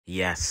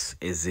Yes,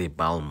 Izzie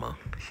Balmer.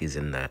 She's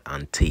in the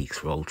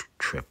Antiques Road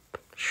Trip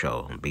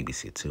show on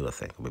BBC Two, I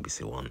think, or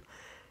BBC One.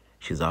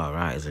 She's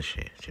alright, isn't she?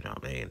 Do you know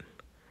what I mean?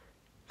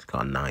 She's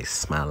got a nice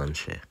smile and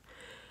shit.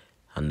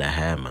 And the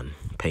hair, man.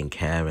 Pink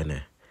hair in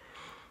it.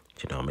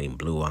 Do you know what I mean?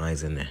 Blue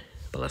eyes in it.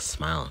 But a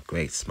smile.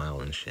 Great smile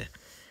and shit.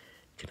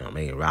 Do you know what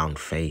I mean? Round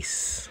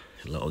face.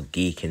 A little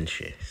geek and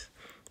shit.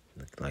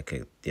 Like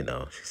a,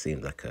 she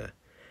seems like a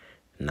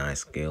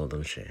nice girl,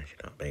 doesn't she? Do you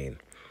know what I mean?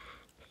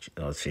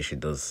 Obviously, she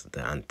does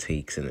the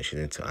antiques and she's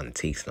into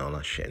antiques and all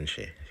that shit and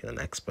shit. She's an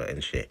expert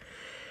and shit.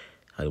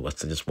 I was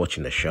just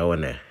watching the show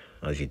in there,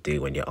 as you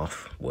do when you're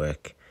off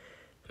work.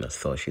 And I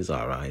thought she's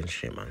alright and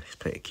shit, man. She's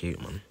pretty cute,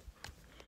 man.